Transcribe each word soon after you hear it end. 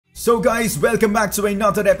So guys, welcome back to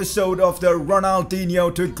another episode of the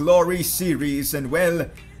Ronaldinho to Glory series, and well,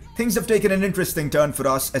 things have taken an interesting turn for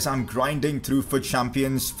us as I'm grinding through FUT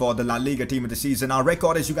Champions for the La Liga team of the season. Our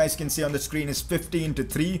record, as you guys can see on the screen, is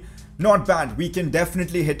 15-3. Not bad. We can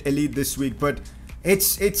definitely hit elite this week, but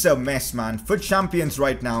it's a mess, man. FUT Champions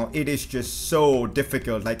right now, it is just so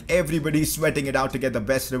difficult. Like, everybody's sweating it out to get the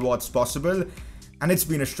best rewards possible, and it's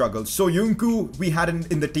been a struggle. So Yunku, we had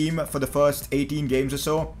in the team for the first 18 games or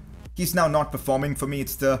so. He's now not performing for me.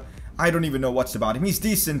 I don't even know what's about him. He's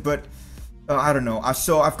decent, but I don't know.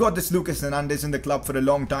 So I've got this Lucas Hernandez in the club for a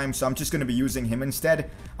long time, so I'm just going to be using him instead.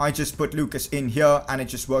 I just put Lucas in here, and it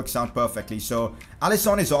just works out perfectly. So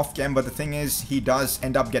Alisson is off cam, but the thing is, he does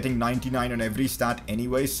end up getting 99 on every stat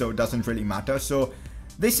anyway, so it doesn't really matter. So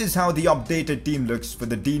this is how the updated team looks for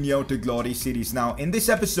the Dinho to Glory series. Now, in this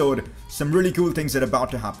episode, some really cool things are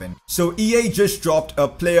about to happen. So EA just dropped a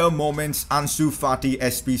Player Moments Ansu Fati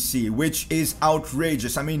SBC, which is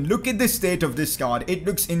outrageous. I mean, look at the state of this card. It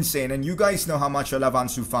looks insane, and you guys know how much I love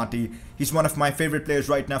Ansu Fati. He's one of my favorite players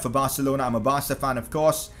right now for Barcelona. I'm a Barca fan, of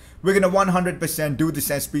course. We're going to 100% do this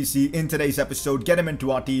SBC in today's episode, get him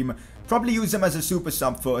into our team, probably use him as a super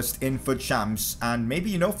sub first in FUT Champs, and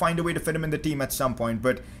maybe, you know, find a way to fit him in the team at some point,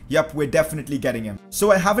 but yep, we're definitely getting him.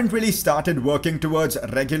 So I haven't really started working towards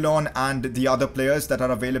Reguilon and the other players that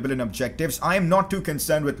are available in objectives. I am not too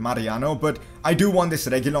concerned with Mariano, but I do want this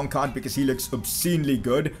Reguilon card because he looks obscenely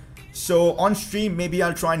good. So on stream, maybe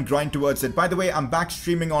I'll try and grind towards it. By the way, I'm back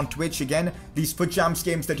streaming on Twitch again. These FUT Champs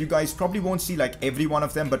games that you guys probably won't see like every one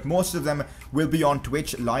of them, but most of them will be on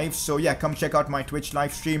Twitch live. So yeah, come check out my Twitch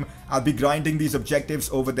live stream. I'll be grinding these objectives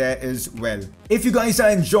over there as well. If you guys are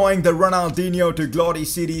enjoying the Ronaldinho to Glory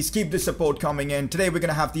series, keep the support coming in. Today we're going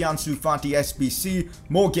to have the Ansu Fati SBC,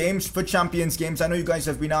 more games, FUT Champions games. I know you guys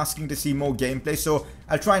have been asking to see more gameplay, so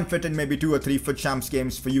I'll try and fit in maybe 2 or 3 FUT Champs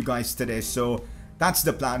games for you guys today. So that's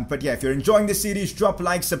the plan. But yeah, if you're enjoying this series, drop a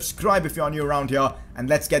like, subscribe if you're new around here, and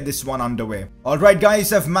let's get this one underway. Alright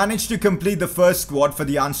guys, I've managed to complete the first squad for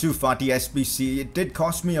the Ansu Fati SBC. It did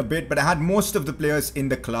cost me a bit, but I had most of the players in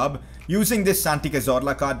the club using this Santi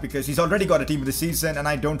Cazorla card because he's already got a team of the season and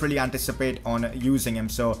I don't really anticipate on using him.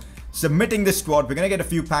 So submitting this squad, we're going to get a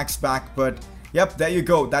few packs back, but yep, there you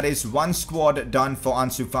go. That is one squad done for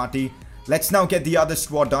Ansu Fati. Let's now get the other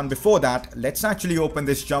squad done. Before that, let's actually open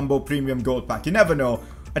this Jumbo Premium Gold Pack. You never know.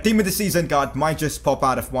 A Team of the Season card might just pop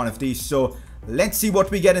out of one of these. So, let's see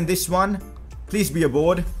what we get in this one. Please be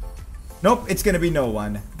aboard. Nope, it's going to be no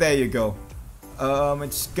one. There you go.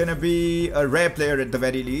 It's going to be a rare player at the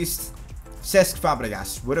very least. Cesc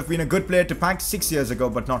Fabregas would have been a good player to pack 6 years ago,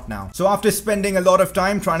 but not now. So after spending a lot of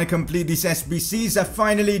time trying to complete these SBCs, I've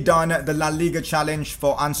finally done the La Liga challenge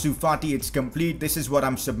for Ansu Fati. It's complete. This is what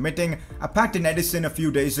I'm submitting. I packed an Edison a few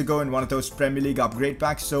days ago in one of those Premier League upgrade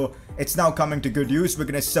packs, so it's now coming to good use. We're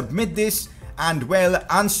going to submit this, and well,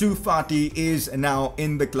 Ansu Fati is now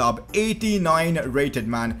in the club. 89 rated,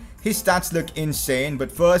 man. His stats look insane,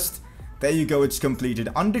 but first, there you go, it's completed.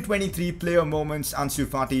 Under 23 player moments, Ansu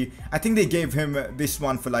Fati. I think they gave him this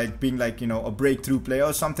one for like being like, you know, a breakthrough player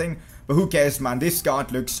or something. But who cares, man? This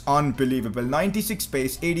card looks unbelievable. 96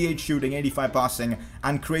 pace, 88 shooting, 85 passing,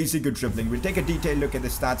 and crazy good dribbling. We'll take a detailed look at the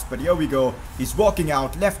stats, but here we go. He's walking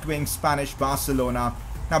out, left wing, Spanish, Barcelona.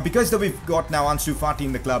 Now, because that we've got now Ansu Fati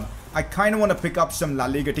in the club, I kind of want to pick up some La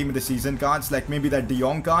Liga Team of the Season cards, like maybe that De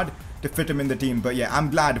Jong card, to fit him in the team. But yeah, I'm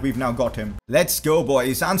glad we've now got him. Let's go,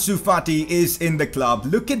 boys. Ansu Fati is in the club.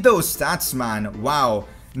 Look at those stats, man. Wow.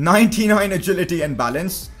 99 agility and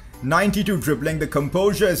balance. 92 dribbling. The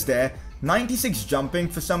composure is there. 96 jumping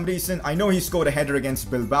for some reason. I know he scored a header against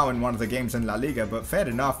Bilbao in one of the games in La Liga, but fair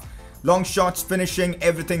enough. Long shots, finishing,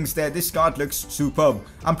 everything's there. This card looks superb.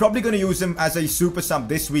 I'm probably going to use him as a super sub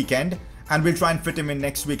this weekend, and we'll try and fit him in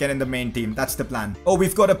next weekend in the main team. That's the plan. Oh,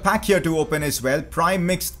 we've got a pack here to open as well. Prime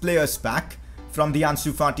Mixed Players pack from the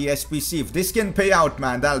Ansu Fati SBC. If this can pay out,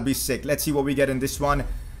 man, that'll be sick. Let's see what we get in this one.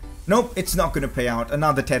 Nope, it's not going to pay out.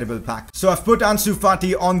 Another terrible pack. So I've put Ansu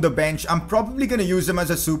Fati on the bench. I'm probably going to use him as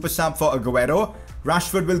a super sub for Aguero.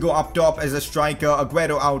 Rashford will go up top as a striker.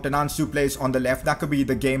 Aguero out and Ansu plays on the left. That could be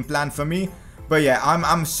the game plan for me. But yeah,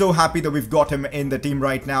 I'm so happy that we've got him in the team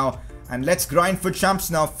right now. And let's grind for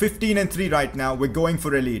champs now. 15-3 right now. We're going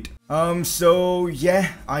for elite. So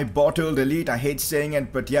yeah, I bottled elite. I hate saying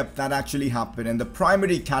it, but yep, that actually happened. And the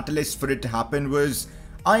primary catalyst for it to happen was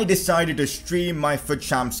I decided to stream my FUT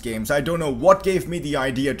Champs games. I don't know what gave me the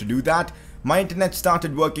idea to do that. My internet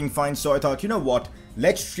started working fine, so I thought, you know what?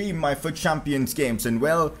 Let's stream my FUT Champions games. And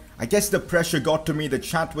well, I guess the pressure got to me. The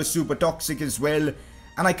chat was super toxic as well,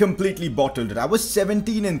 and I completely bottled it. I was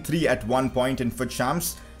 17-3 at one point in FUT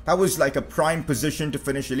Champs. That was like a prime position to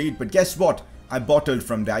finish elite, but guess what? I bottled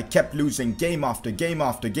from there. I kept losing game after game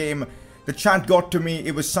after game. The chat got to me.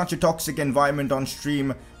 It was such a toxic environment on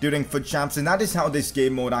stream during FUT Champs, and that is how this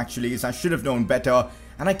game mode actually is. I should have known better,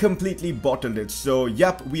 and I completely bottled it. So,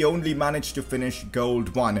 yep, we only managed to finish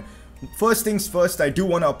Gold 1. First things first, I do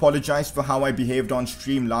want to apologize for how I behaved on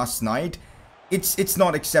stream last night. It's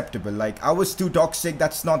not acceptable. Like, I was too toxic.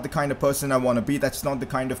 That's not the kind of person I want to be. That's not the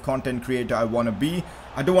kind of content creator I want to be.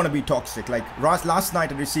 I don't want to be toxic. Like, last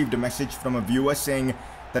night I received a message from a viewer saying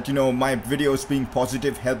that, you know, my videos being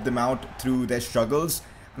positive helped them out through their struggles.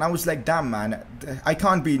 And I was like, damn, man, I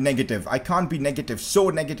can't be negative. I can't be negative, so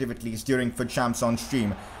negative at least, during FUT Champs on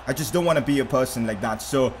stream. I just don't want to be a person like that.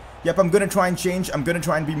 So, yep, I'm going to try and change. I'm going to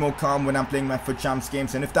try and be more calm when I'm playing my FUT Champs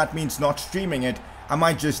games. And if that means not streaming it, I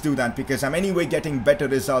might just do that, because I'm anyway getting better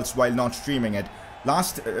results while not streaming it.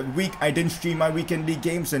 Last week, I didn't stream my weekend league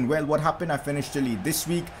games, and well, what happened? I finished elite. This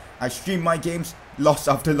week, I streamed my games, loss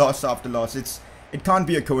after loss after loss. It can't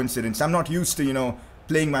be a coincidence. I'm not used to, you know,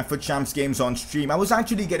 playing my FUT Champs games on stream. I was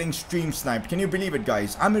actually getting stream sniped. Can you believe it,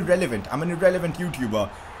 guys? I'm irrelevant. I'm an irrelevant YouTuber.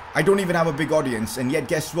 I don't even have a big audience, and yet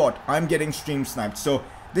guess what? I'm getting stream sniped. So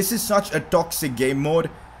this is such a toxic game mode,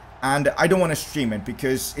 and I don't want to stream it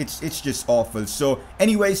because it's just awful. So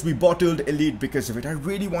anyways, we bottled elite because of it. I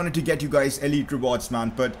really wanted to get you guys elite rewards,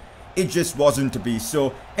 man, but it just wasn't to be.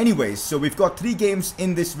 So anyways, so we've got 3 games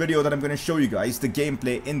in this video that I'm going to show you guys the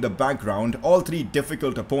gameplay in the background. All 3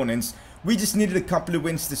 difficult opponents. We just needed a couple of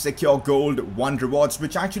wins to secure gold 1 rewards,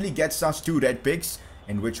 which actually gets us 2 red picks,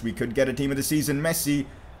 in which we could get a team of the season Messi.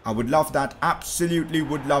 I would love that. Absolutely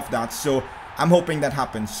would love that. So I'm hoping that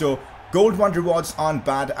happens. So gold 1 rewards aren't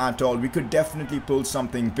bad at all. We could definitely pull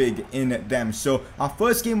something big in them. So our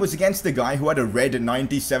first game was against the guy who had a red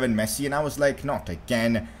 97 Messi, and I was like, not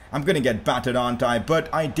again. I'm going to get battered, aren't I?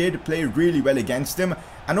 But I did play really well against him.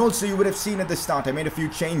 And also, you would have seen at the start, I made a few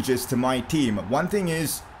changes to my team. One thing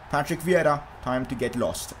is, Patrick Vieira, time to get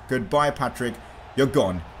lost. Goodbye, Patrick. You're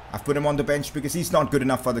gone. I've put him on the bench because he's not good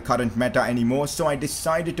enough for the current meta anymore. So I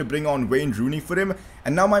decided to bring on Wayne Rooney for him.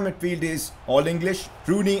 And now my midfield is all English,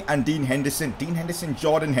 Rooney and Dean Henderson. Dean Henderson,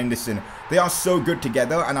 Jordan Henderson. They are so good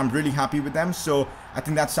together, and I'm really happy with them. So I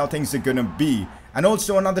think that's how things are going to be. And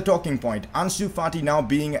also another talking point, Ansu Fati now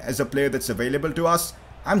being as a player that's available to us.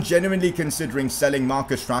 I'm genuinely considering selling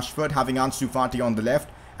Marcus Rashford, having Ansu Fati on the left,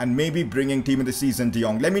 and maybe bringing team of the season De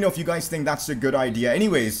Jong. Let me know if you guys think that's a good idea.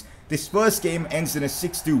 Anyways, this first game ends in a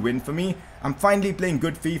 6-2 win for me. I'm finally playing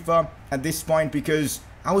good FIFA at this point because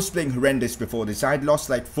I was playing horrendous before this. I had lost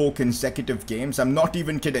like 4 consecutive games. I'm not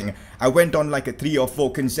even kidding. I went on like a 3 or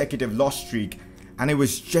 4 consecutive loss streak, and it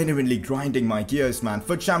was genuinely grinding my gears, man.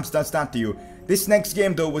 FUT Champs does that to you. This next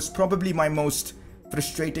game though was probably my most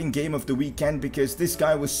frustrating game of the weekend because this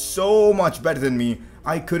guy was so much better than me.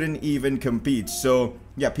 I couldn't even compete. So,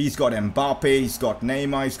 yep, he's got Mbappe, he's got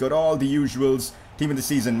Neymar, he's got all the usuals. Team of the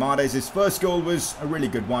season, Mahrez. His first goal was a really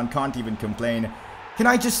good one. Can't even complain. Can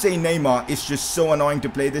I just say Neymar is just so annoying to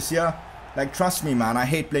play this year? Like, trust me, man. I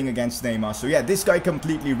hate playing against Neymar. So, yeah, this guy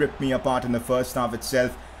completely ripped me apart in the first half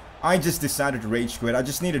itself. I just decided to rage quit. I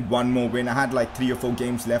just needed 1 more win. I had like 3 or 4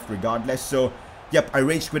 games left regardless. So, yep, I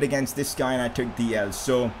rage quit against this guy and I took the L.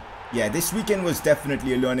 So, yeah, this weekend was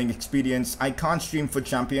definitely a learning experience. I can't stream for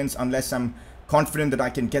champions unless I'm confident that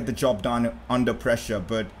I can get the job done under pressure.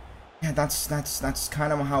 But yeah, that's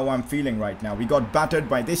kind of how I'm feeling right now. We got battered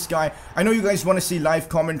by this guy. I know you guys want to see live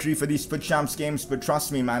commentary for these FUT Champs games, but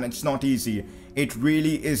trust me, man, it's not easy. It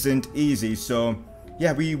really isn't easy. So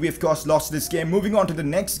yeah, we of course lost this game. Moving on to the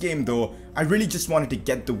next game though, I really just wanted to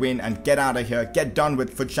get the win and get out of here, get done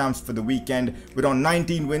with FUT Champs for the weekend. We're on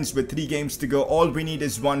 19 wins with 3 games to go. All we need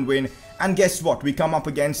is 1 win. And guess what? We come up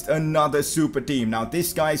against another super team. Now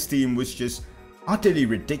this guy's team was just utterly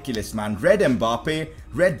ridiculous, man. Red Mbappe,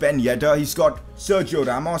 Red Ben Yedder, he's got Sergio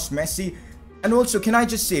Ramos, Messi. And also, can I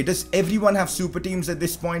just say, does everyone have super teams at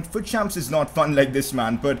this point? FUT Champs is not fun like this,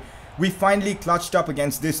 man. But we finally clutched up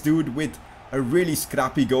against this dude with a really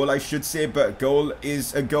scrappy goal, I should say. But goal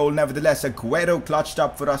is a goal nevertheless. Aguero clutched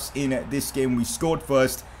up for us in this game. We scored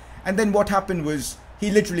first. And then what happened was he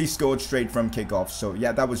literally scored straight from kickoff. So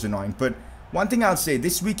yeah, that was annoying. But one thing I'll say,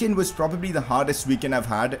 this weekend was probably the hardest weekend I've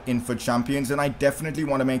had in FUT Champions, and I definitely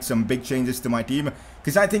want to make some big changes to my team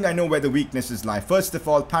because I think I know where the weaknesses lie. First of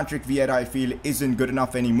all, Patrick Vieira, I feel, isn't good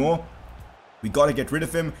enough anymore. We got to get rid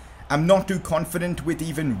of him. I'm not too confident with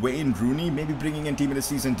even Wayne Rooney. Maybe bringing in team of the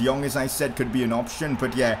season De Jong, as I said, could be an option.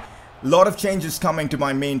 But yeah, a lot of changes coming to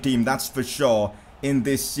my main team, that's for sure, in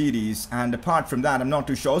this series. And apart from that, I'm not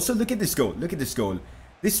too sure. Also, look at this goal. Look at this goal.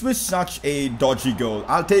 This was such a dodgy goal.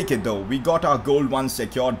 I'll take it though. We got our goal 1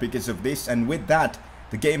 secured because of this. And with that,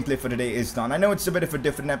 the gameplay for today is done. I know it's a bit of a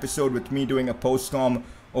different episode with me doing a post-com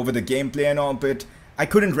over the gameplay and all, but I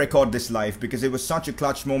couldn't record this live because it was such a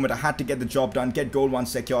clutch moment. I had to get the job done, get goal 1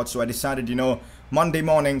 secured, so I decided, you know, Monday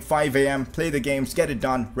morning, 5 a.m, play the games, get it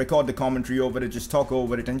done, record the commentary over it, just talk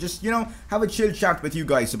over it, and just, you know, have a chill chat with you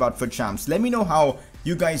guys about FUT Champs. Let me know how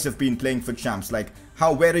you guys have been playing FUT Champs, like,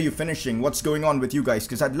 where are you finishing, what's going on with you guys,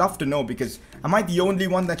 because I'd love to know, because am I the only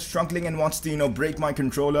one that's struggling and wants to, you know, break my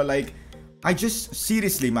controller? Like, I just,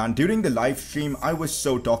 seriously, man, during the live stream, I was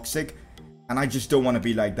so toxic, and I just don't want to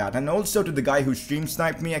be like that. And also to the guy who stream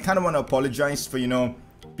sniped me, I kind of want to apologize for, you know,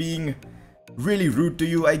 being really rude to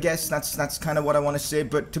you, I guess. That's kind of what I want to say.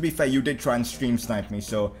 But to be fair, you did try and stream snipe me,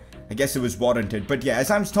 so I guess it was warranted. But yeah,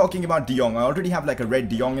 as I'm talking about De Jong, I already have like a red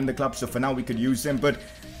De Jong in the club, so for now we could use him. But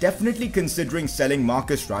definitely considering selling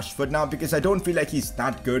Marcus Rashford now, because I don't feel like he's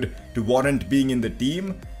that good to warrant being in the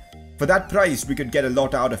team. For that price, we could get a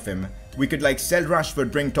lot out of him. We could like sell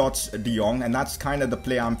Rashford, bring Tots De Jong, and that's kind of the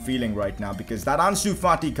play I'm feeling right now, because that Ansu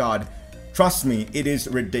Fati card, trust me, it is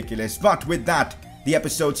ridiculous. But with that, the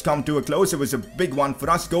episode's come to a close. It was a big one for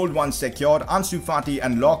us. Gold 1 secured, Ansu Fati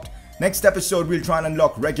unlocked. Next episode, we'll try and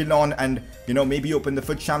unlock Reguilon and, you know, maybe open the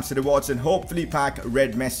FUT Champs rewards and hopefully pack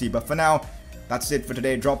Red Messi. But for now, that's it for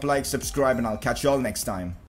today. Drop a like, subscribe, and I'll catch you all next time.